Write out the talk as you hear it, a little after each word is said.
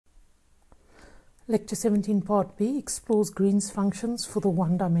Lecture 17 Part B explores Green's functions for the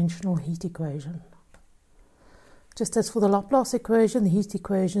one-dimensional heat equation. Just as for the Laplace equation, the heat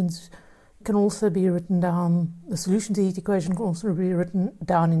equations can also be written down, the solution to the heat equation can also be written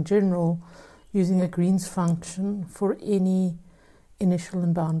down in general using a Green's function for any initial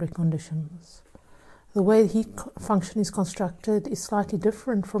and boundary conditions. The way the heat function is constructed is slightly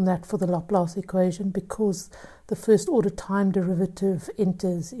different from that for the Laplace equation because the first order time derivative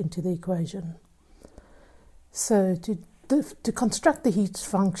enters into the equation. So to construct the heat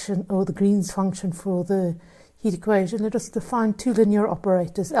function or the Green's function for the heat equation, let us define two linear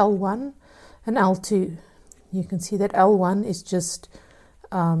operators, L1 and L2. You can see that L1 is just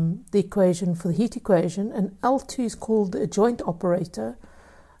the equation for the heat equation, and L2 is called the adjoint operator,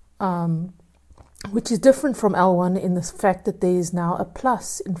 which is different from L1 in the fact that there is now a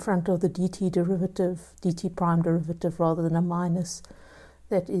plus in front of the dt derivative, dt prime derivative, rather than a minus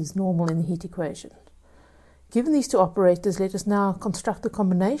that is normal in the heat equation. Given these two operators, let us now construct the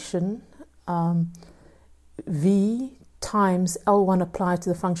combination v times L1 applied to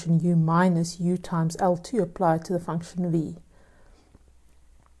the function u minus u times L2 applied to the function v.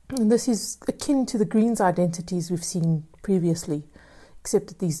 And this is akin to the Green's identities we've seen previously, except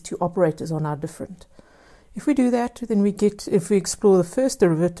that these two operators are now different. If we do that, then we get, if we explore the first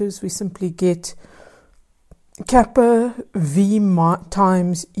derivatives, we simply get kappa v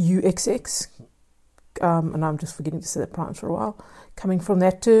times uxx, and I'm just forgetting to say the primes for a while, coming from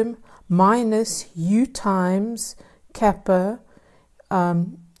that term, minus u times kappa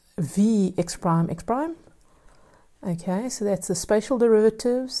v x prime x prime. Okay, so that's the spatial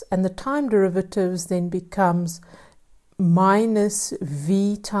derivatives, and the time derivatives then becomes minus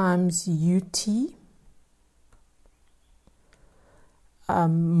v times ut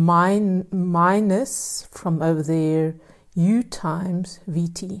minus from over there u times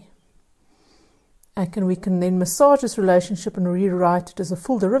vt. And we can then massage this relationship and rewrite it as a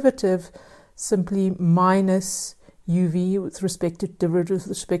full derivative, simply minus uv with respect to derivative with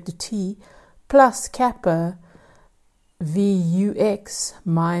respect to t plus kappa vux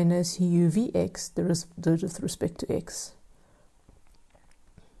minus uvx derivative with respect to x.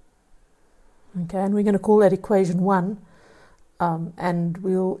 Okay, and we're going to call that equation 1, and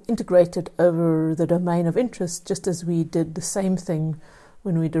we'll integrate it over the domain of interest, just as we did the same thing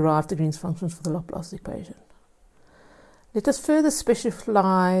when we derived the Green's functions for the Laplace equation. Let us further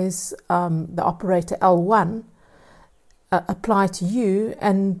specialize the operator L1 apply to u,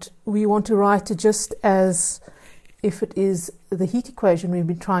 and we want to write it just as if it is the heat equation we've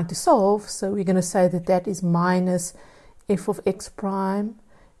been trying to solve. So we're going to say that that is minus f of x prime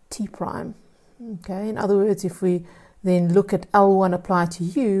t prime. Okay, in other words, if we then look at L1 applied to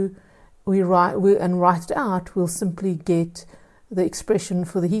u, and write it out, we'll simply get the expression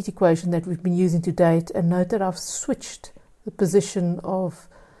for the heat equation that we've been using to date. And note that I've switched the position of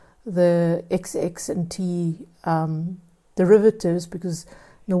the xx and t derivatives, because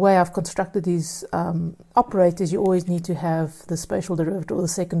in the way I've constructed these operators, you always need to have the spatial derivative or the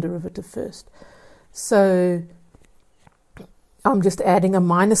second derivative first. So I'm just adding a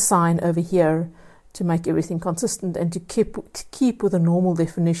minus sign over here to make everything consistent and to keep with a normal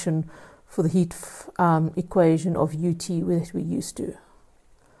definition for the heat equation of ut that we used to.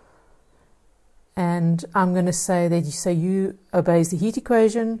 And I'm going to say that u obeys the heat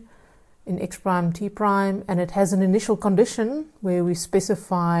equation in x prime t prime, and it has an initial condition where we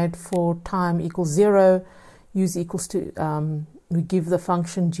specified for time equals 0, u is equals to, we give the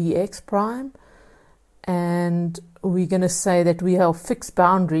function gx prime, and we're going to say that we have fixed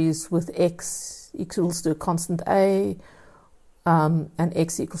boundaries with x equals to a constant a, and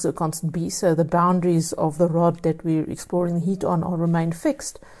x equals to a constant b. So the boundaries of the rod that we're exploring the heat on remain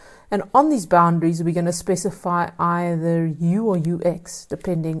fixed. And on these boundaries, we're going to specify either u or ux,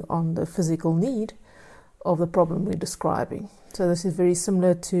 depending on the physical need of the problem we're describing. So this is very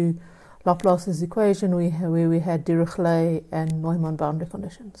similar to Laplace's equation where we had Dirichlet and Neumann boundary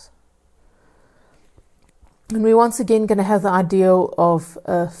conditions. And we're once again going to have the ideal of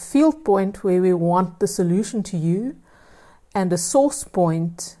a field point where we want the solution to u, and a source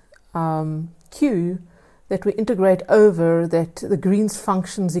point q that we integrate over, that the Green's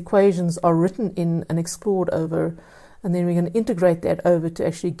functions equations are written in and explored over, and then we're going to integrate that over to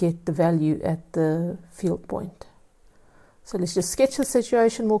actually get the value at the field point. So let's just sketch the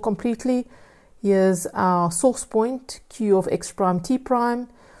situation more completely. Here's our source point q of x prime t prime.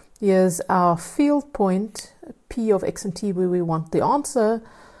 Here's our field point p of x and t where we want the answer.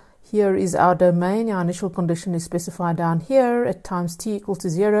 Here is our domain. Our initial condition is specified down here at times t equals to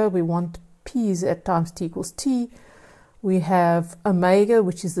 0. We want p's at times t equals t. we have omega,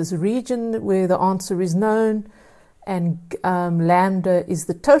 which is this region where the answer is known, and lambda is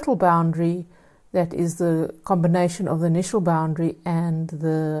the total boundary, that is the combination of the initial boundary and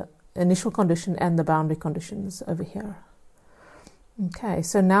the initial condition and the boundary conditions over here. Okay,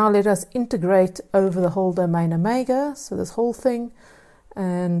 so now let us integrate over the whole domain omega, so this whole thing,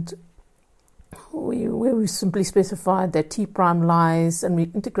 and where we simply specified that t prime lies, and we're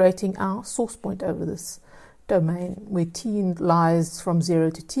integrating our source point over this domain, where t lies from 0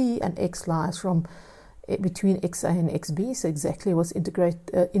 to t and x lies from between xa and xb, so exactly what's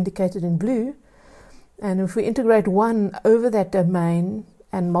indicated in blue. And if we integrate 1 over that domain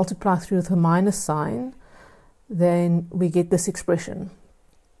and multiply through with a minus sign, then we get this expression.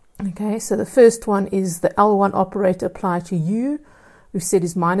 Okay, so the first one is the L1 operator applied to u, we've said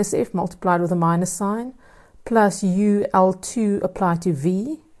is minus f multiplied with a minus sign, plus u L2 applied to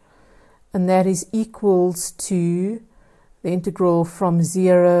v, and that is equals to the integral from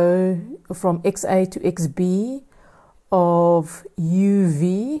xa to xb of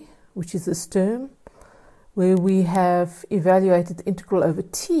uv, which is this term, where we have evaluated the integral over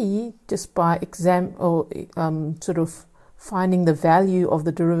t just by sort of finding the value of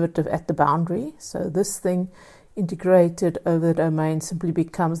the derivative at the boundary. So this thing integrated over the domain simply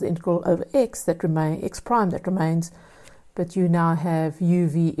becomes the integral over x prime that remains, but you now have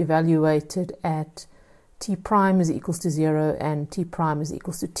uv evaluated at t prime is equals to 0 and t prime is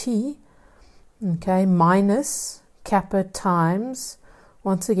equals to t. Okay, minus kappa times,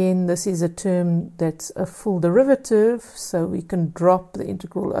 once again this is a term that's a full derivative, so we can drop the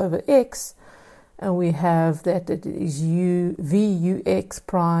integral over x, and we have that it is ux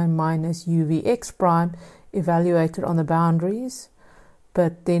prime minus uvx prime evaluated on the boundaries,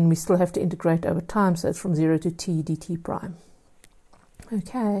 but then we still have to integrate over time, so it's from 0 to t dt prime.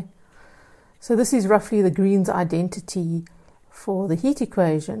 Okay, so this is roughly the Green's identity for the heat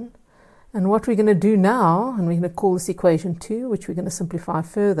equation. And what we're going to do now, and we're going to call this equation 2, which we're going to simplify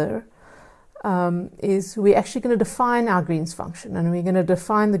further, is we're actually going to define our Green's function. And we're going to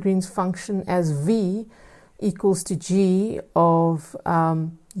define the Green's function as v equals to g of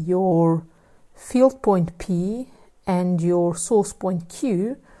your field point P and your source point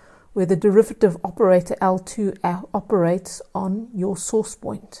Q, where the derivative operator L2 operates on your source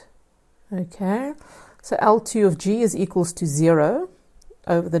point. Okay, so L2 of g is equals to 0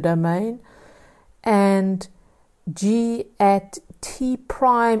 over the domain, and g at t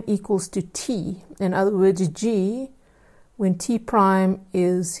prime equals to t. In other words, g, when t prime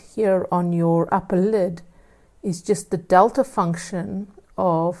is here on your upper lid, is just the delta function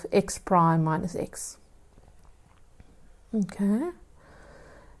of x prime minus x. Okay,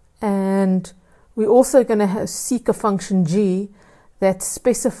 and we're also going to seek a function g that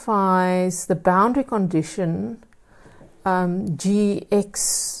specifies the boundary condition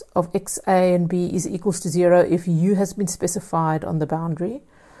gx of xa and b is equals to 0 if u has been specified on the boundary,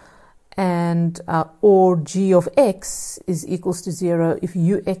 and or g of x is equals to 0 if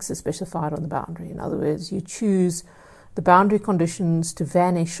ux is specified on the boundary. In other words, you choose the boundary conditions to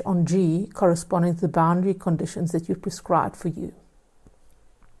vanish on g corresponding to the boundary conditions that you've prescribed for u.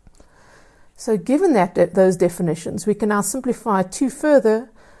 So given those definitions, we can now simplify 2 further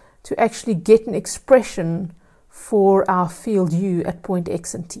to actually get an expression for our field u at point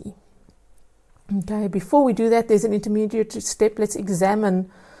x and t. Okay, before we do that, there's an intermediate step. Let's examine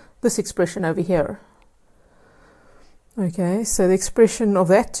this expression over here. Okay, so the expression of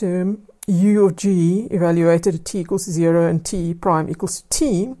that term, u of g evaluated at t equals to 0 and t prime equals to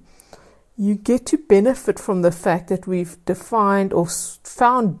t, you get to benefit from the fact that we've defined or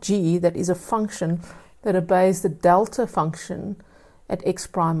found g that is a function that obeys the delta function at x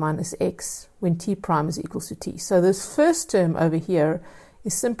prime minus x when t prime is equals to t. So this first term over here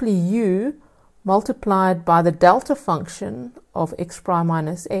is simply u multiplied by the delta function of x prime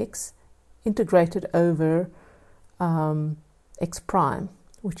minus x integrated over x prime,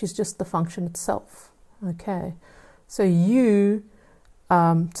 which is just the function itself. Okay, so u,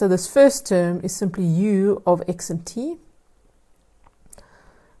 so this first term is simply u of x and t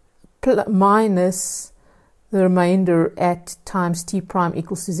minus the remainder at times t prime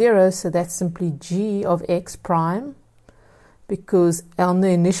equals to 0, so that's simply g of x prime, because on the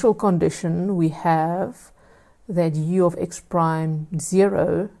initial condition we have that u of x prime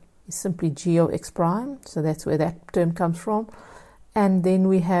 0 is simply g of x prime, so that's where that term comes from. And then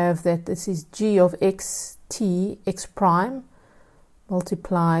we have that this is g of x t x prime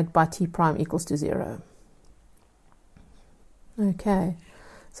multiplied by t prime equals to 0. Okay,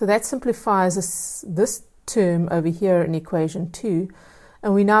 so that simplifies this term over here in equation 2,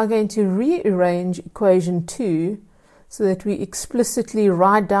 and we're now going to rearrange equation 2 so that we explicitly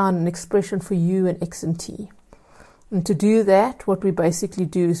write down an expression for u and x and t. And to do that, what we basically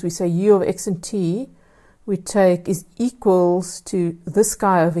do is we say u of x and t we take is equals to this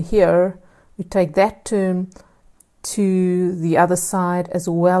guy over here. We take that term to the other side as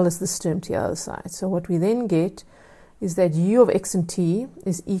well as this term to the other side. So what we then get is that u of x and t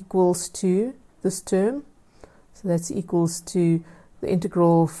is equals to this term. So that's equals to the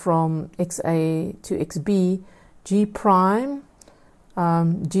integral from xa to xb, g prime,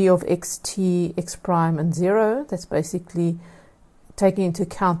 g of xt, x prime, and 0. That's basically taking into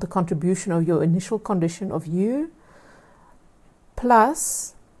account the contribution of your initial condition of u,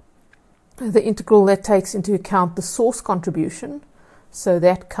 plus the integral that takes into account the source contribution. So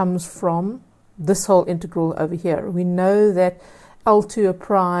that comes from this whole integral over here. We know that L2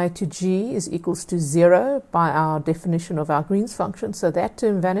 apply to g is equals to 0 by our definition of our Green's function, so that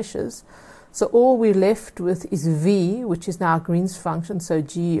term vanishes. So all we're left with is v, which is now Green's function, so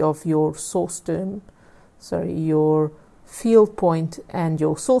g of your source term, your field point and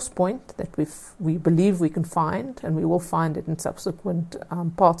your source point that we believe we can find, and we will find it in subsequent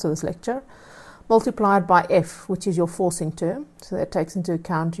parts of this lecture, multiplied by f, which is your forcing term. So that takes into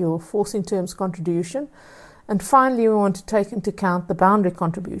account your forcing term's contribution. And finally, we want to take into account the boundary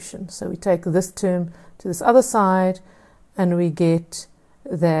contribution. So we take this term to this other side, and we get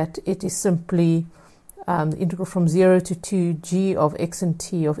that it is simply the integral from 0 to 2 g of x and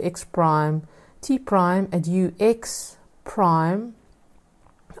t of x prime, t prime at ux prime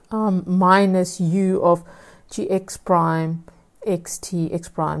minus u of gx prime, xt, x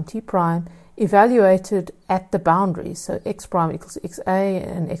prime, t prime, evaluated at the boundary. So x prime equals to xa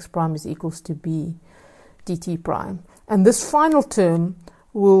and x prime is equals to b dt prime. And this final term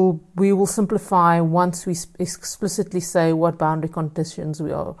we will simplify once we explicitly say what boundary conditions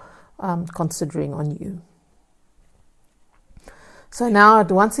we are considering on u. So now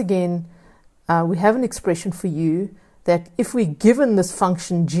once again we have an expression for u that if we're given this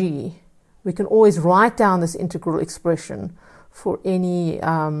function g, we can always write down this integral expression for any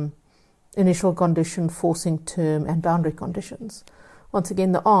initial condition, forcing term, and boundary conditions. Once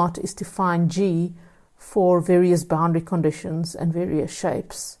again, the art is to find g for various boundary conditions and various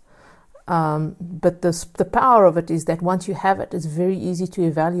shapes. But the power of it is that once you have it, it's very easy to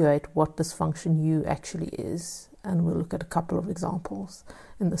evaluate what this function u actually is. And we'll look at a couple of examples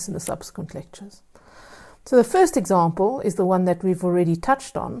in the subsequent lectures. So the first example is the one that we've already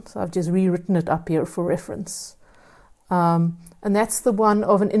touched on. So I've just rewritten it up here for reference. And that's the one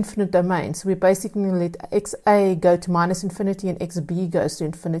of an infinite domain. So we basically let xa go to minus infinity and xb goes to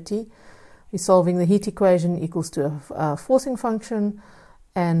infinity. We're solving the heat equation equals to a forcing function,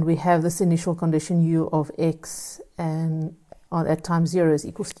 and we have this initial condition u of x and at time 0 is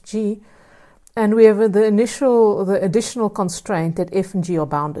equals to g. And we have the additional constraint that f and g are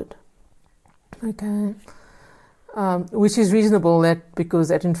bounded. Okay, which is reasonable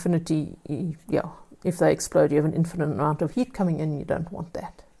because at infinity, if they explode, you have an infinite amount of heat coming in. You don't want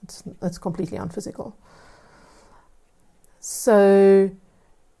that. It's completely unphysical. So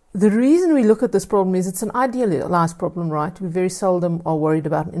the reason we look at this problem is it's an idealized problem, right? We very seldom are worried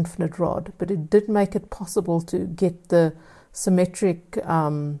about an infinite rod, but it did make it possible to get the symmetric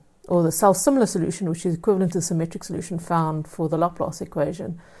or the self-similar solution, which is equivalent to the symmetric solution found for the Laplace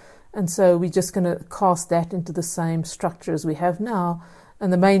equation. And so we're just going to cast that into the same structure as we have now.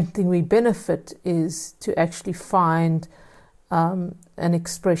 And the main thing we benefit is to actually find an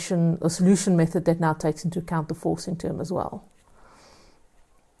expression, a solution method that now takes into account the forcing term as well.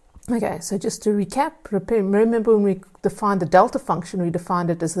 Okay, so just to recap, remember when we defined the delta function, we defined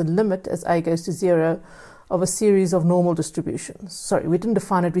it as the limit as a goes to 0 of a series of normal distributions. Sorry, we didn't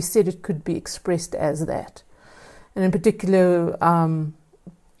define it, we said it could be expressed as that. And in particular,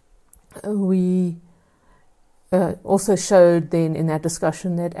 we also showed then in that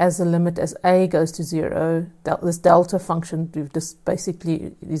discussion that as the limit as a goes to 0, this delta function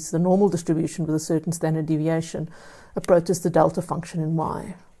basically is the normal distribution with a certain standard deviation, approaches the delta function in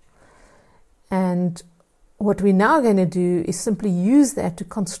y. And what we're now going to do is simply use that to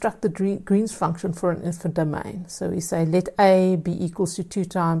construct the Green's function for an infinite domain. So we say let a be equals to 2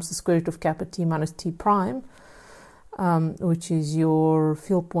 times the square root of kappa t minus t prime, which is your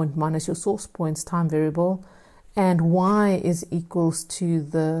field point minus your source point's time variable, and y is equals to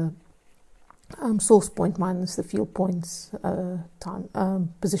the source point minus the field point's time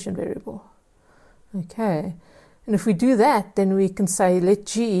position variable. Okay. And if we do that, then we can say let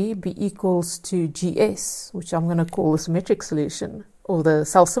g be equals to gs, which I'm going to call the symmetric solution, or the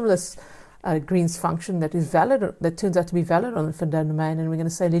self-similar Green's function that is valid, that turns out to be valid on the infinite domain. And we're going to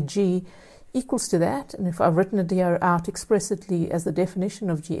say let g equals to that, and if I've written it here out explicitly as the definition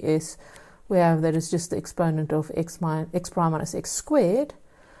of GS, we have that it's just the exponent of x prime minus x squared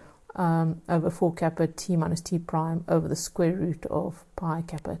over 4 kappa t minus t prime over the square root of pi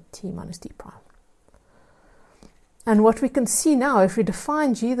kappa t minus t prime. And what we can see now, if we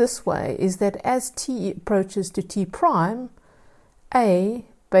define G this way, is that as t approaches to t prime, A,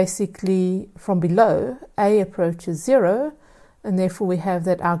 basically from below, A approaches 0, and therefore we have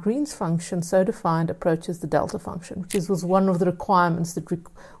that our Green's function, so defined, approaches the delta function, which was one of the requirements that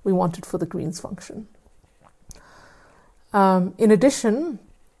we wanted for the Green's function. In addition,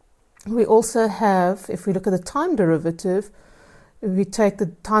 we also have, if we look at the time derivative, if we take the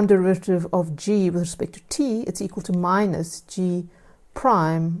time derivative of G with respect to t, it's equal to minus G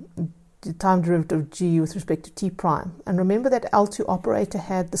prime, the time derivative of G with respect to t prime. And remember that L2 operator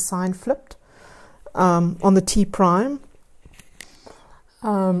had the sign flipped on the t prime,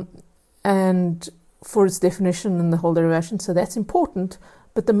 and for its definition and the whole derivation, so that's important.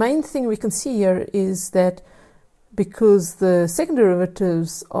 But the main thing we can see here is that because the second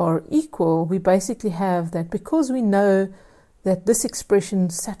derivatives are equal, we basically have that because we know that this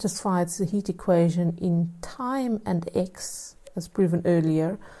expression satisfies the heat equation in time and x, as proven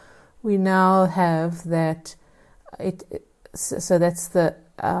earlier, we now have that so that's the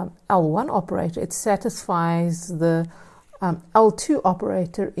L1 operator. It satisfies the L2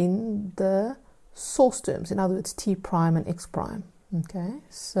 operator in the source terms, in other words, t prime and x prime. Okay,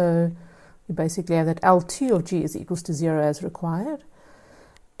 so we basically have that L2 of G is equals to 0 as required.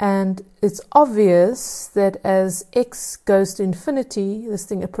 And it's obvious that as x goes to infinity, this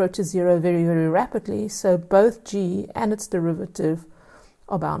thing approaches 0 very, very rapidly. So both G and its derivative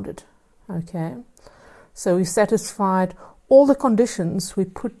are bounded. Okay, so we've satisfied all the conditions we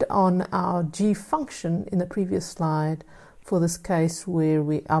put on our G function in the previous slide for this case where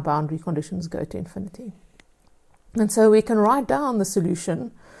our boundary conditions go to infinity. And so we can write down the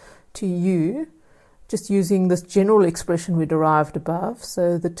solution to U just using this general expression we derived above.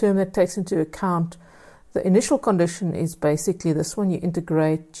 So the term that takes into account the initial condition is basically this one. You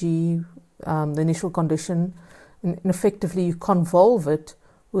integrate G, the initial condition, and effectively you convolve it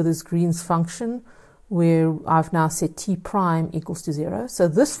with this Green's function, where I've now set t prime equals to 0. So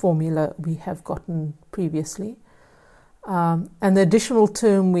this formula we have gotten previously. And the additional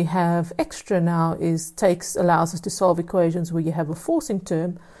term we have extra now allows us to solve equations where you have a forcing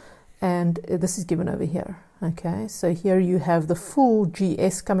term, and this is given over here. Okay, so here you have the full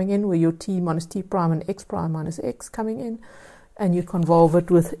GS coming in, where your t minus t prime and x prime minus x coming in, and you convolve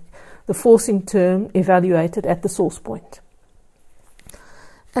it with the forcing term evaluated at the source point.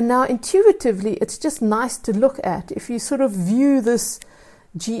 And now intuitively, it's just nice to look at. If you sort of view this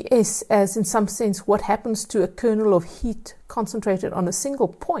GS as, in some sense, what happens to a kernel of heat concentrated on a single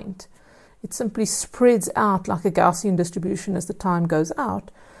point, it simply spreads out like a Gaussian distribution as the time goes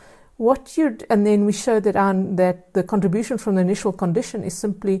out. And then we show that the contribution from the initial condition is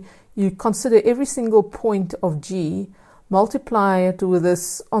simply you consider every single point of G, multiply it with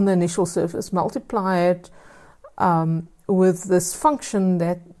this on the initial surface, multiply it with this function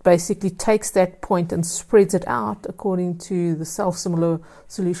that basically takes that point and spreads it out according to the self-similar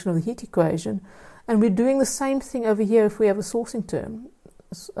solution of the heat equation. And we're doing the same thing over here if we have a forcing term.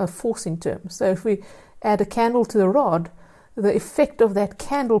 So if we add a candle to the rod, the effect of that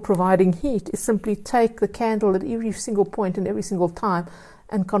candle providing heat is simply take the candle at every single point and every single time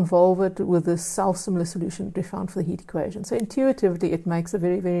and convolve it with the self-similar solution we found for the heat equation. So intuitively, it makes a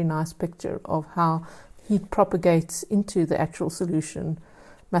very, very nice picture of how heat propagates into the actual solution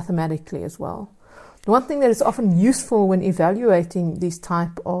mathematically as well. The one thing that is often useful when evaluating these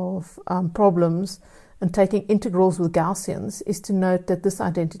type of problems and taking integrals with Gaussians is to note that this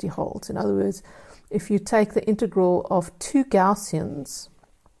identity holds. In other words, if you take the integral of two Gaussians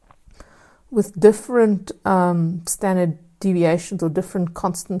with different standard deviations or different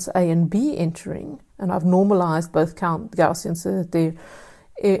constants A and B entering, and I've normalized both Gaussians so that their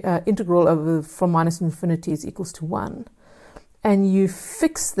integral from minus infinity is equals to 1, and you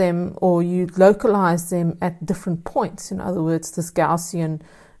fix them or you localize them at different points. In other words, this Gaussian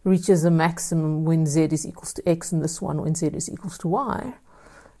reaches a maximum when z is equals to x and this one when z is equals to y.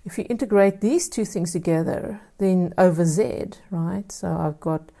 If you integrate these two things together, then over z, right? So I've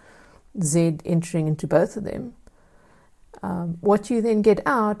got z entering into both of them. What you then get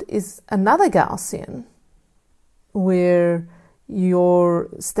out is another Gaussian where your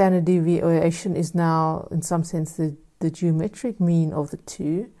standard deviation is now, in some sense, the geometric mean of the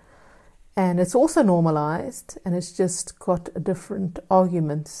two. And it's also normalized, and it's just got different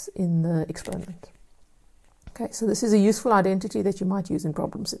arguments in the exponent. Okay, so this is a useful identity that you might use in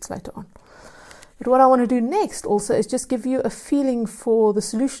problem sets later on. But what I want to do next also is just give you a feeling for the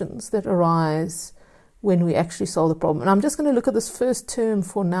solutions that arise when we actually solve the problem. And I'm just going to look at this first term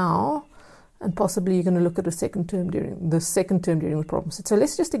for now, and possibly you're going to look at the second term during the problem set. So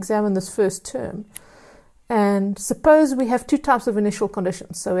let's just examine this first term. And suppose we have two types of initial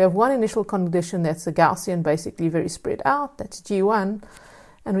conditions. So we have one initial condition that's a Gaussian, basically very spread out, that's G1.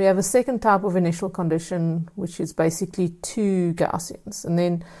 And we have a second type of initial condition, which is basically two Gaussians. And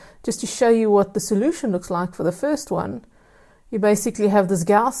then just to show you what the solution looks like for the first one, you basically have this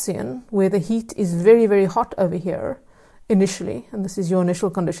Gaussian where the heat is very, very hot over here initially, and this is your initial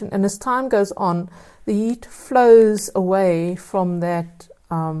condition. And as time goes on, the heat flows away from that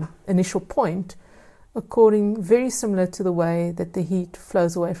initial point, very similar to the way that the heat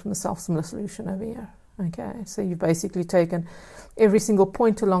flows away from the self-similar solution over here. Okay, so you've basically taken every single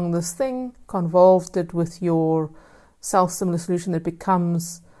point along this thing, convolved it with your self-similar solution that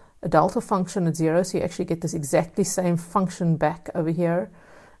becomes a delta function at 0, so you actually get this exactly same function back over here.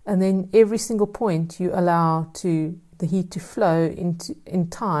 And then every single point you allow the heat to flow in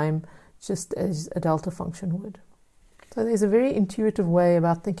time, just as a delta function would. So there's a very intuitive way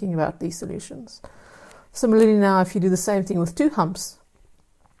about thinking about these solutions. Similarly now, if you do the same thing with two humps,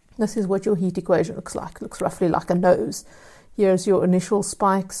 this is what your heat equation looks like. It looks roughly like a nose. Here's your initial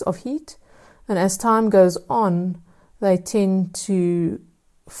spikes of heat, and as time goes on, they tend to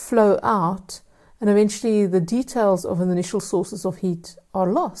flow out, and eventually the details of the initial sources of heat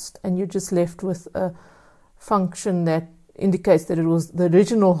are lost, and you're just left with a function that indicates that it was the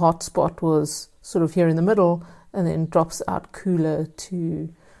original hot spot was sort of here in the middle, and then drops out cooler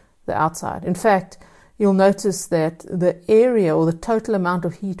to the outside. In fact, you'll notice that the area or the total amount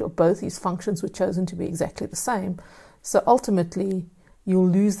of heat of both these functions were chosen to be exactly the same. So ultimately, you'll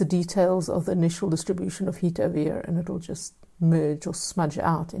lose the details of the initial distribution of heat over here, and it'll just merge or smudge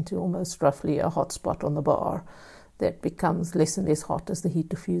out into almost roughly a hot spot on the bar that becomes less and less hot as the heat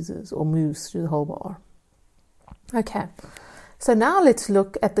diffuses or moves through the whole bar. Okay, so now let's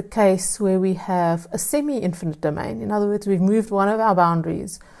look at the case where we have a semi-infinite domain. In other words, we've moved one of our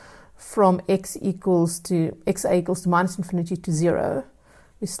boundaries from xa equals to minus infinity to 0.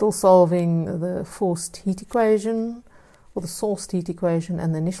 We're still solving the forced heat equation, or the sourced heat equation,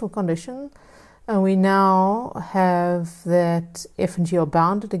 and the initial condition. And we now have that f and g are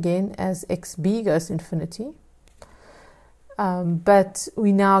bounded again as xb goes to infinity. But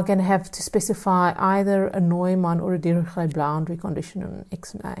we now are going to have to specify either a Neumann or a Dirichlet boundary condition on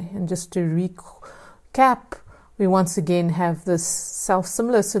x and a. And just to recap, we once again have this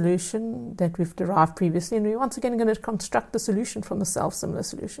self-similar solution that we've derived previously, and we're once again going to construct the solution from the self-similar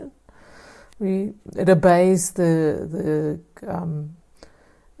solution. It obeys the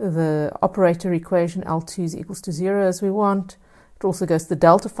operator equation L2 is equals to 0 as we want. It also goes to the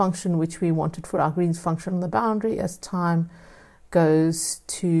delta function, which we wanted for our Green's function on the boundary as time goes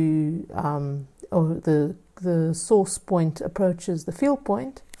to, or the source point approaches the field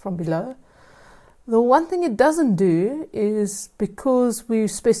point from below. The one thing it doesn't do is, because we're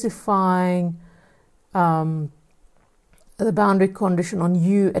specifying the boundary condition on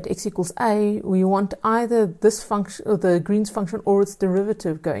u at x equals a, we want either this function, or the Green's function, or its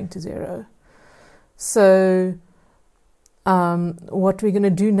derivative going to 0. So what we're going to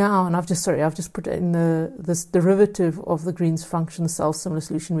do now, and I've just put in this derivative of the Green's function, the self-similar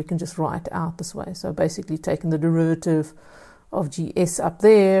solution, we can just write out this way. So basically taken the derivative of gs up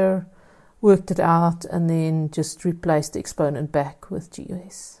there, worked it out, and then just replaced the exponent back with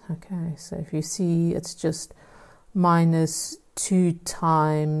gs. Okay, so if you see, it's just minus 2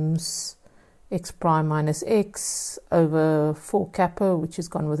 times x prime minus x over 4 kappa, which has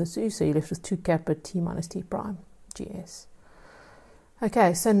gone with a 2, so you're left with 2 kappa t minus t prime gs.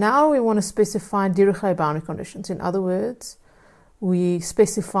 Okay, so now we want to specify Dirichlet boundary conditions. In other words, we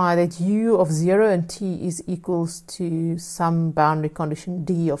specify that u of 0 and t is equals to some boundary condition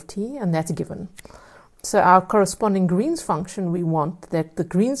d of t, and that's given. So our corresponding Green's function, we want that the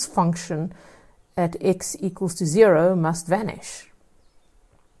Green's function at x equals to 0 must vanish.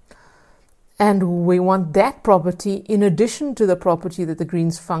 And we want that property in addition to the property that the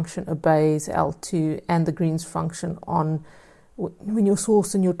Green's function obeys L2 and the Green's function on when your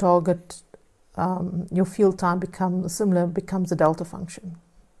source and your target, your field time becomes a delta function.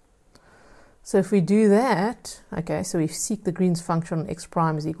 So if we do that, okay, so we seek the Green's function on x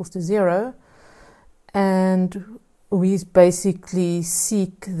prime is equals to 0, and we basically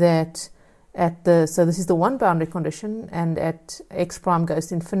seek that so this is the one boundary condition, and at x prime goes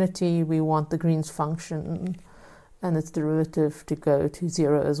to infinity, we want the Green's function and its derivative to go to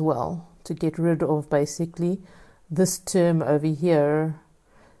 0 as well. to get rid of basically this term over here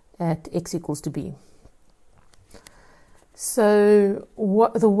at x equals to b. So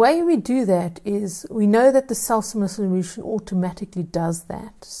the way we do that is we know that the self-similar solution automatically does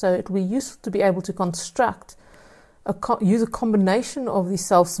that. So it will be useful to be able to construct, use a combination of these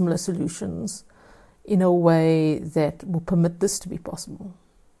self-similar solutions in a way that will permit this to be possible.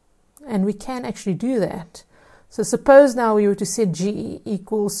 And we can actually do that. So suppose now we were to set g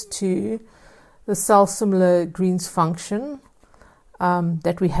equals to the self-similar Green's function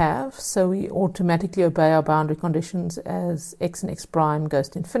that we have. So we automatically obey our boundary conditions as x and x prime goes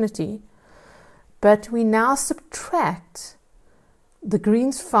to infinity. But we now subtract the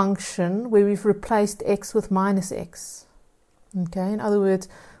Green's function where we've replaced x with minus x. Okay, in other words,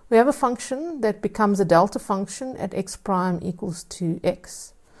 we have a function that becomes a delta function at x prime equals to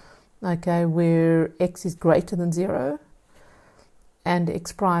x. Okay, where x is greater than 0 and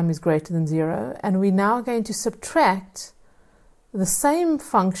x prime is greater than 0. And we're now going to subtract the same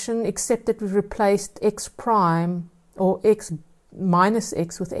function except that we've replaced x prime or x minus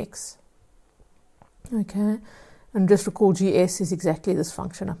x with x. Okay, and just recall gs is exactly this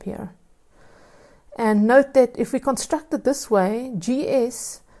function up here. And note that if we construct it this way,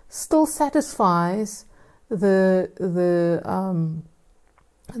 gs still satisfies this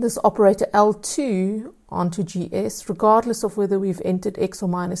operator L2 onto gs, regardless of whether we've entered x or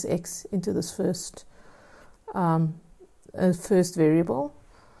minus x into this first variable.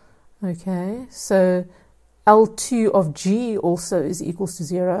 Okay, so L2 of g also is equals to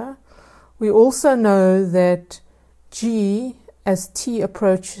 0. We also know that g, as t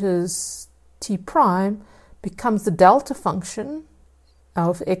approaches t prime, becomes the delta function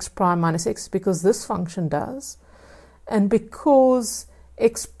of x prime minus x, because this function does. And because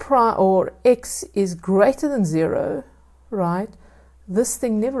x prime or x is greater than 0, right, this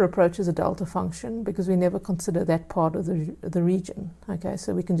thing never approaches a delta function because we never consider that part of the region. Okay,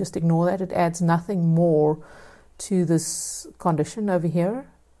 so we can just ignore that. It adds nothing more to this condition over here.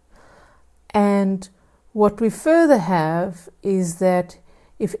 And what we further have is that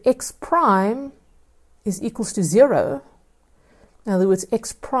if x prime is equals to 0, in other words,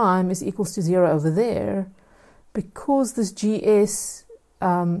 x prime is equals to 0 over there, because this gs,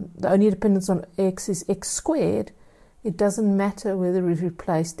 the only dependence on x is x squared, it doesn't matter whether we've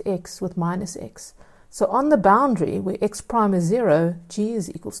replaced x with minus x. So on the boundary where x prime is 0, g is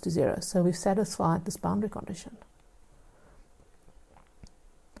equals to 0. So we've satisfied this boundary condition.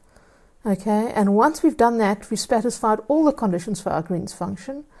 Okay, and once we've done that, we've satisfied all the conditions for our Green's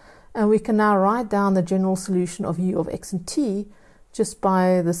function, and we can now write down the general solution of u of x and t just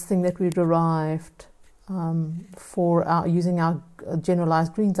by this thing that we derived using our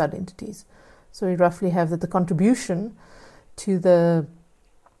generalized Green's identities. So we roughly have that the contribution to the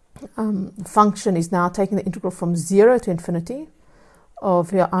function is now taking the integral from 0 to infinity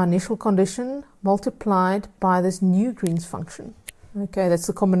of our initial condition multiplied by this new Green's function. Okay, that's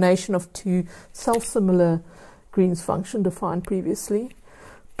the combination of two self-similar Green's function defined previously,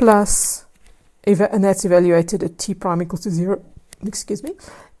 plus, and that's evaluated at t prime equals to 0, excuse me.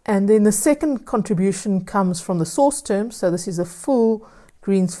 And then the second contribution comes from the source term, so this is a full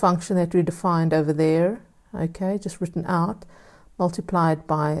Green's function that we defined over there, okay, just written out, multiplied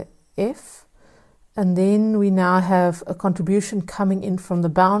by f. And then we now have a contribution coming in from the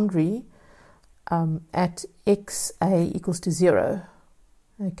boundary at xa equals to 0.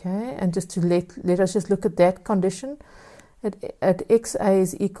 Okay, and just to let us just look at that condition. At xa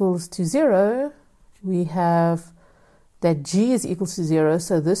is equals to 0, we have that g is equals to 0,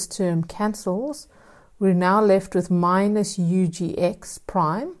 so this term cancels. We're now left with minus ugx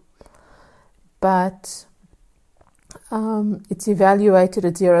prime, but it's evaluated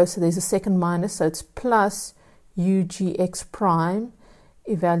at 0, so there's a second minus, so it's plus ugx prime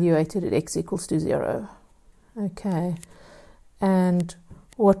evaluated at x equals to 0. Okay, and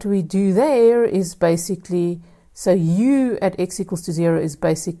what we do there is basically, so u at x equals to 0 is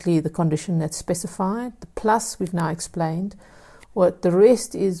basically the condition that's specified. The plus we've now explained. What the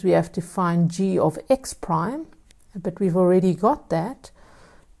rest is, we have to find g of x prime, but we've already got that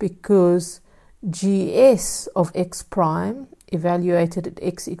because gs of x prime evaluated at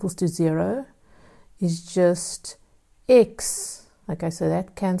x equals to 0 is just x. Okay, so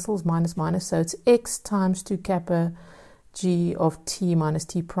that cancels, minus minus, so it's x times 2 kappa g of t minus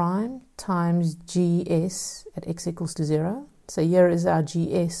t prime times gs at x equals to 0. So here is our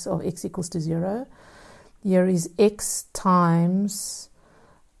gs of x equals to 0. Here is x times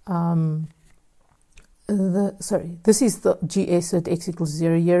this is the gs at x equals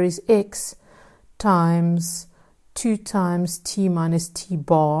 0. Here is x times 2 times t minus t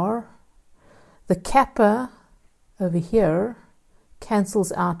bar, the kappa over here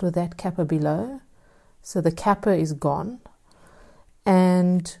cancels out with that kappa below, so the kappa is gone.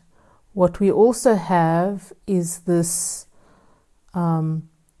 And what we also have is this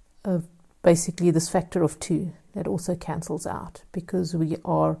basically this factor of 2 that also cancels out, because we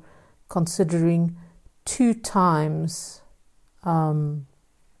are considering 2 times the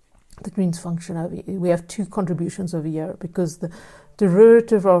Green's function over here. We have 2 contributions over here, because the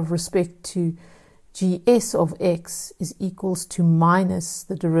derivative of respect to gs of x is equals to minus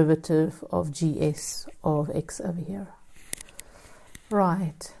the derivative of gs of x over here.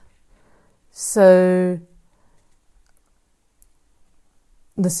 Right. So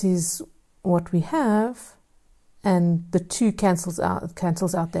this is what we have, and the 2 cancels out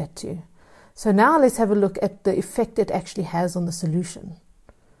that 2. So now let's have a look at the effect it actually has on the solution.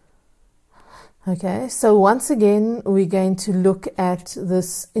 Okay, so once again we're going to look at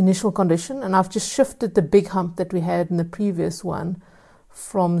this initial condition, and I've just shifted the big hump that we had in the previous one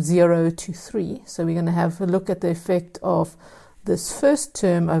from 0 to 3. So we're going to have a look at the effect of this first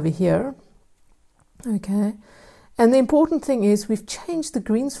term over here. Okay, and the important thing is we've changed the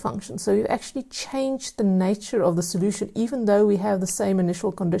Green's function, so we've actually changed the nature of the solution, even though we have the same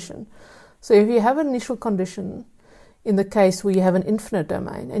initial condition. So if you have an initial condition in the case where you have an infinite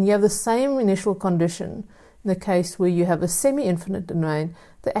domain, and you have the same initial condition in the case where you have a semi-infinite domain,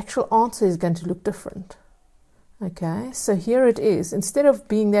 the actual answer is going to look different. Okay, so here it is. Instead of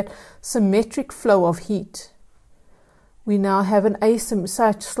being that symmetric flow of heat, we now have an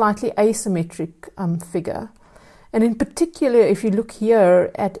slightly asymmetric figure. And in particular, if you look here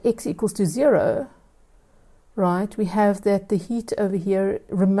at x equals to 0, right, we have that the heat over here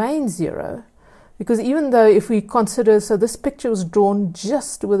remains 0. Because even though if we consider, so this picture was drawn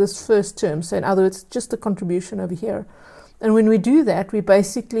just with this first term, so in other words, just the contribution over here. And when we do that, we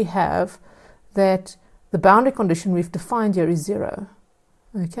basically have that the boundary condition we've defined here is 0.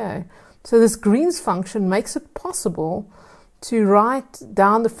 Okay, so this Green's function makes it possible to write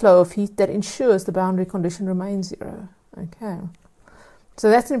down the flow of heat that ensures the boundary condition remains 0. Okay, so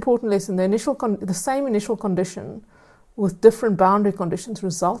that's an important lesson. The same initial condition with different boundary conditions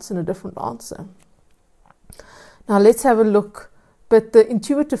results in a different answer. Now let's have a look, but the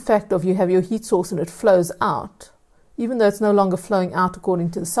intuitive fact of you have your heat source and it flows out, even though it's no longer flowing out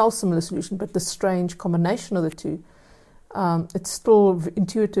according to the self-similar solution, but the strange combination of the two, it's still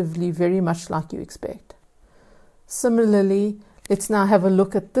intuitively very much like you expect. Similarly, let's now have a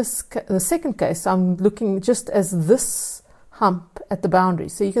look at the second case. I'm looking just as this hump at the boundary.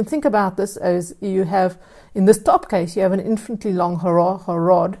 So you can think about this as you have, in this top case, you have an infinitely long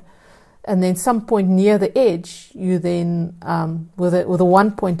rod, and then some point near the edge, you then, with a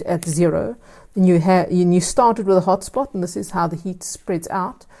 1 point at 0, then you started with a hot spot, and this is how the heat spreads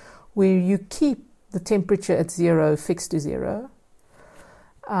out, where you keep the temperature at 0 fixed to 0.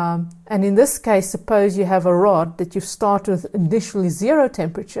 And in this case, suppose you have a rod that you start with initially 0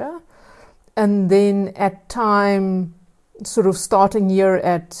 temperature, and then at time, sort of starting here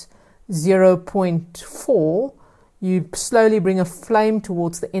at 0.4, you slowly bring a flame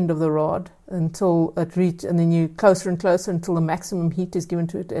towards the end of the rod until it reaches, and then you closer and closer until the maximum heat is given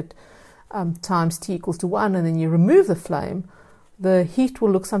to it at times t equals to 1, and then you remove the flame. The heat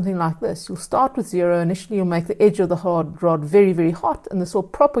will look something like this. You'll start with 0. Initially, you'll make the edge of the rod very, very hot, and this will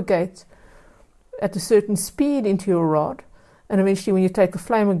propagate at a certain speed into your rod. And eventually, when you take the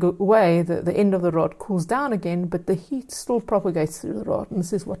flame away, the end of the rod cools down again, but the heat still propagates through the rod. And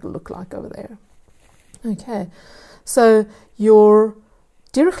this is what it'll look like over there. Okay, so your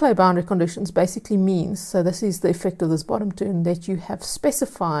Dirichlet boundary conditions basically means, so this is the effect of this bottom term, that you have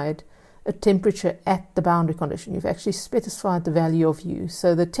specified a temperature at the boundary condition. You've actually specified the value of u.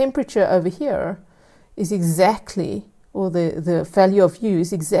 So the temperature over here is exactly, or the value of u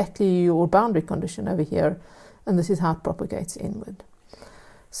is exactly your boundary condition over here, and this is how it propagates inward.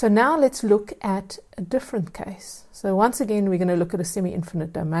 So now let's look at a different case. So once again, we're going to look at a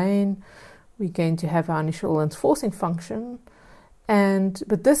semi-infinite domain. We're going to have our initial and forcing function,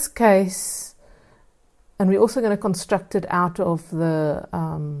 but this case, and we're also going to construct it out of the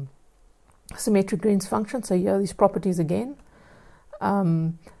symmetric Green's function. So here are these properties again.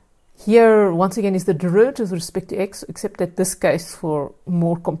 Here, once again, is the derivative with respect to x, except that this case, for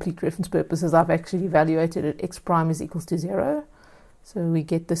more complete reference purposes, I've actually evaluated it x prime is equals to 0. So we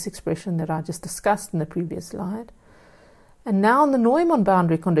get this expression that I just discussed in the previous slide. And now in the Neumann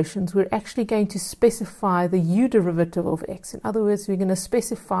boundary conditions, we're actually going to specify the u derivative of x. In other words, we're going to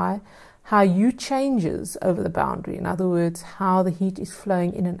specify how u changes over the boundary. In other words, how the heat is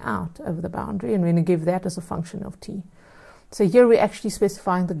flowing in and out over the boundary, and we're going to give that as a function of t. So here we're actually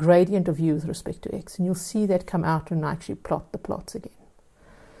specifying the gradient of u with respect to x, and you'll see that come out when I actually plot the plots again.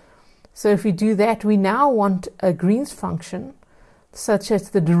 So if we do that, we now want a Green's function such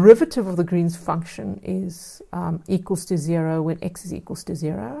that the derivative of the Green's function is equals to 0 when x is equals to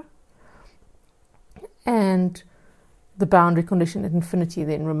 0. And the boundary condition at infinity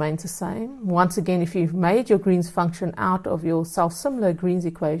then remains the same. Once again, if you've made your Green's function out of your self-similar Green's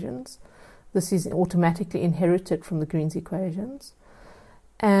equations, this is automatically inherited from the Green's equations.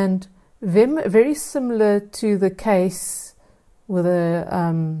 And very similar to the case with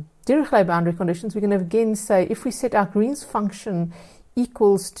the Dirichlet boundary conditions, we're going to again say if we set our Green's function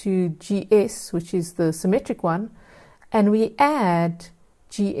equals to gs, which is the symmetric one, and we add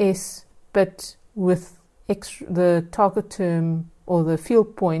gs but with the target term or the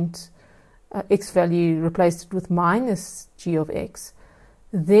field point x value replaced with minus g of x,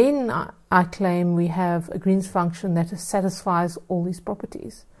 then I claim we have a Green's function that satisfies all these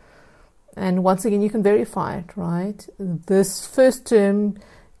properties. And once again, you can verify it, right? This first term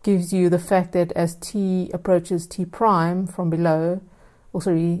gives you the fact that as t approaches t prime from below, or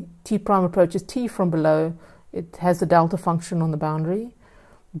sorry, t prime approaches t from below, it has the delta function on the boundary.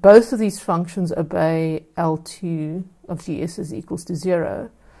 Both of these functions obey L2 of gs is equals to 0.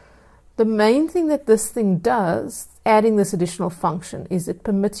 The main thing that this thing does, adding this additional function, is it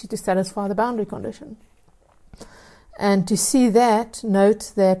permits you to satisfy the boundary condition. And to see that,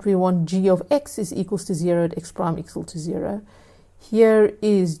 note that we want g of x is equals to 0 at x prime equal to 0. Here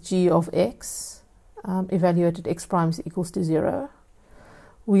is g of x, evaluated x prime is equals to 0.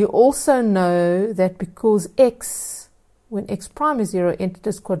 We also know that because x, when x prime is 0,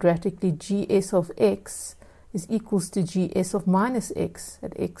 enters quadratically, gs of x is equals to gs of minus x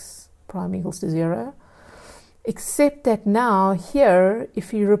at x prime equals to 0. Except that now here,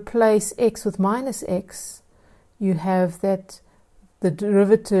 if you replace x with minus x, you have that the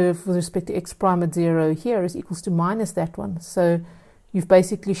derivative with respect to x prime at 0 here is equals to minus that one. So you've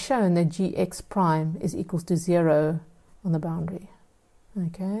basically shown that gx prime is equals to 0 on the boundary.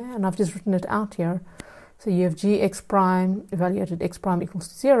 Okay, and I've just written it out here. So you have gx prime evaluated x prime equals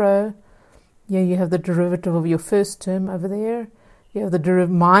to 0. Here you have the derivative of your first term over there. You have the derivative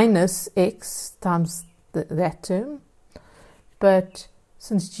minus x times that term. But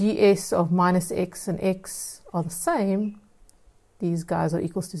since gs of minus x and x are the same, these guys are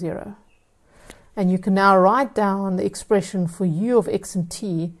equals to 0. And you can now write down the expression for u of x and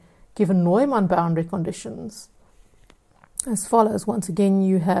t given Neumann boundary conditions as follows. Once again,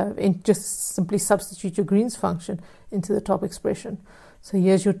 you have just simply substitute your Green's function into the top expression. So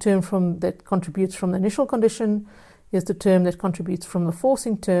here's your term that contributes from the initial condition. Here's the term that contributes from the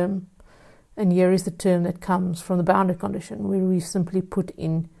forcing term. And here is the term that comes from the boundary condition, where we simply put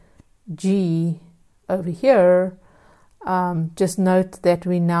in g over here. Just note that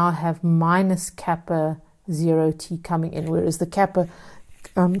we now have minus kappa 0t coming in, whereas the kappa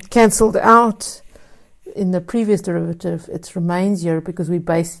cancelled out in the previous derivative. It remains here because we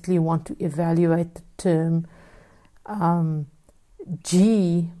basically want to evaluate the term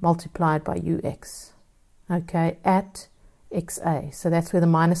g multiplied by ux, okay, at xa. So that's where the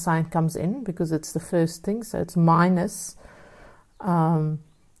minus sign comes in because it's the first thing. So it's minus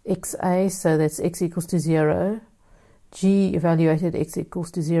xa, so that's x equals to 0. G evaluated x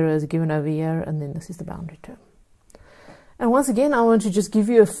equals to 0 is given over here, and then this is the boundary term. And once again, I want to just give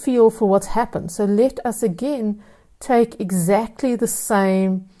you a feel for what's happened. So let us again take exactly the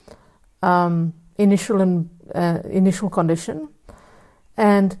same initial condition,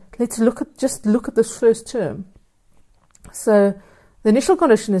 and let's just look at this first term. So the initial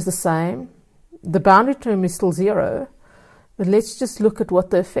condition is the same, the boundary term is still 0, but let's just look at what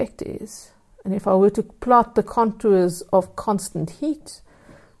the effect is. And if I were to plot the contours of constant heat,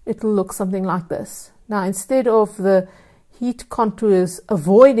 it will look something like this. Now, instead of the heat contours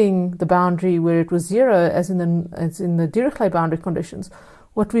avoiding the boundary where it was 0, as in the Dirichlet boundary conditions,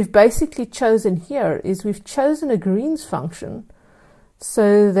 what we've basically chosen here is we've chosen a Green's function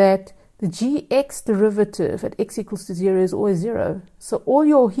so that the gx derivative at x equals to 0 is always 0. So all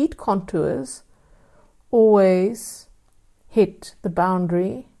your heat contours always hit the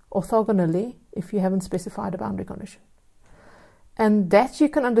boundary orthogonally if you haven't specified a boundary condition. And that you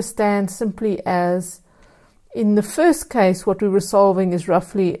can understand simply as, in the first case, what we were solving is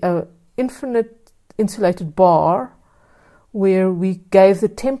roughly an infinite insulated bar where we gave the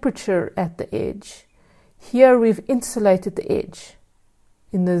temperature at the edge. Here we've insulated the edge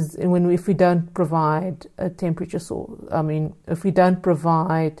if we don't provide a temperature source. If we don't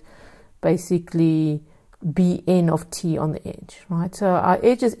provide basically Bn of T on the edge, right? So our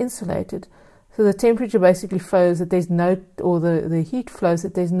edge is insulated. So the temperature basically flows that there's no, or the heat flows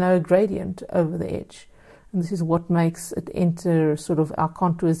that there's no gradient over the edge. And this is what makes it enter, sort of our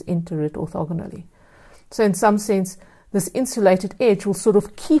contours enter it orthogonally. So in some sense, this insulated edge will sort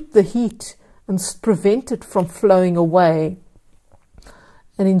of keep the heat and prevent it from flowing away.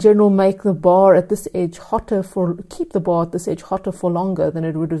 And in general, make the bar at this edge hotter keep the bar at this edge hotter for longer than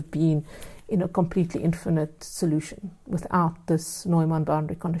it would have been in a completely infinite solution without this Neumann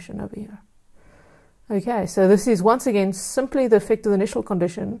boundary condition over here. Okay, so this is once again simply the effect of the initial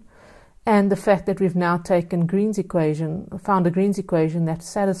condition and the fact that we've now taken Green's equation, found a Green's equation that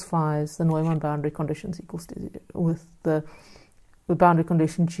satisfies the Neumann boundary conditions equals to 0, with the boundary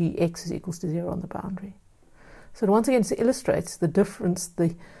condition Gx is equals to 0 on the boundary. So once again, it illustrates the difference,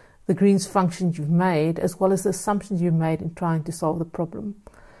 the Green's functions you've made, as well as the assumptions you've made in trying to solve the problem.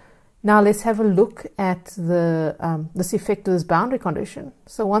 Now let's have a look at this effect of this boundary condition.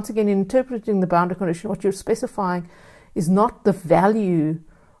 So once again, in interpreting the boundary condition, what you're specifying is not the value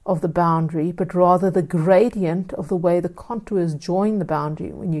of the boundary, but rather the gradient of the way the contours join the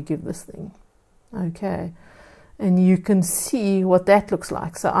boundary when you give this thing. Okay, and you can see what that looks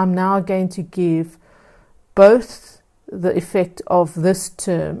like. So I'm now going to give both the effect of this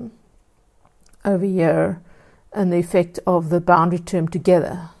term over here and the effect of the boundary term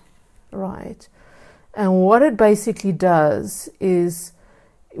together. Right, and what it basically does is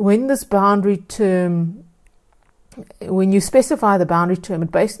when this boundary term, when you specify the boundary term,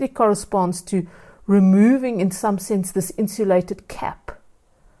 it basically corresponds to removing in some sense this insulated cap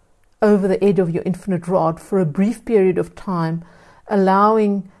over the edge of your infinite rod for a brief period of time,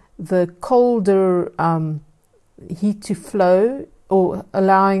 allowing the colder heat to flow, or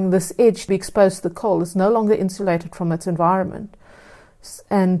allowing this edge to be exposed to the cold. It's no longer insulated from its environment.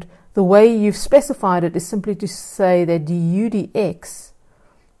 And the way you've specified it is simply to say that du dx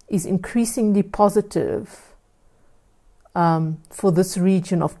is increasingly positive for this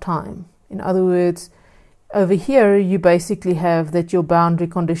region of time. In other words, over here you basically have that your boundary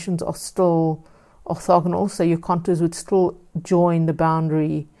conditions are still orthogonal, so your contours would still join the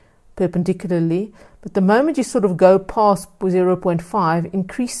boundary perpendicularly. But the moment you sort of go past 0.5,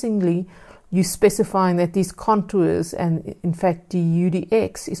 increasingly you're specifying that these contours, and in fact du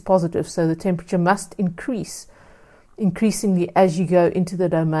dx is positive, so the temperature must increase increasingly as you go into the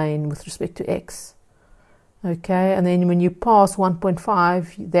domain with respect to x. Okay, and then when you pass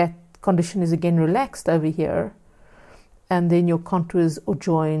 1.5, that condition is again relaxed over here, and then your contours will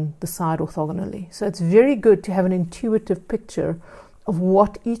join the side orthogonally. So it's very good to have an intuitive picture of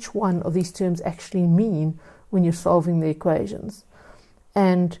what each one of these terms actually mean when you're solving the equations.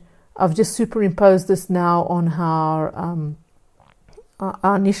 And I've just superimposed this now on our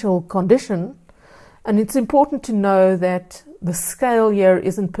initial condition. And it's important to know that the scale here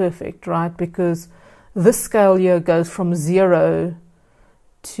isn't perfect, right? Because this scale here goes from 0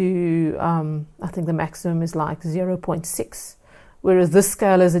 to, I think the maximum is like 0.6. Whereas this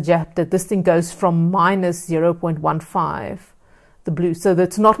scale is adapted. This thing goes from minus 0.15, the blue. So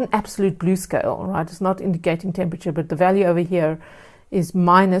that's not an absolute blue scale, right? It's not indicating temperature, but the value over here is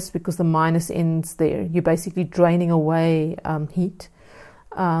minus because the minus ends there. You're basically draining away heat.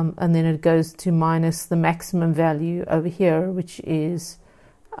 And then it goes to minus the maximum value over here, which is,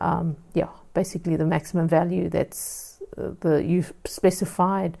 basically the maximum value that's you've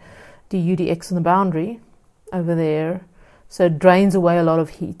specified du dx on the boundary over there. So it drains away a lot of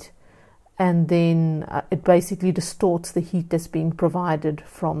heat. And then it basically distorts the heat that's being provided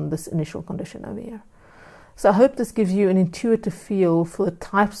from this initial condition over here. So I hope this gives you an intuitive feel for the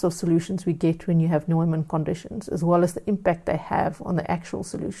types of solutions we get when you have Neumann conditions, as well as the impact they have on the actual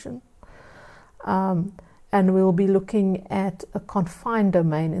solution. And we'll be looking at a confined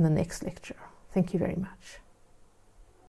domain in the next lecture. Thank you very much.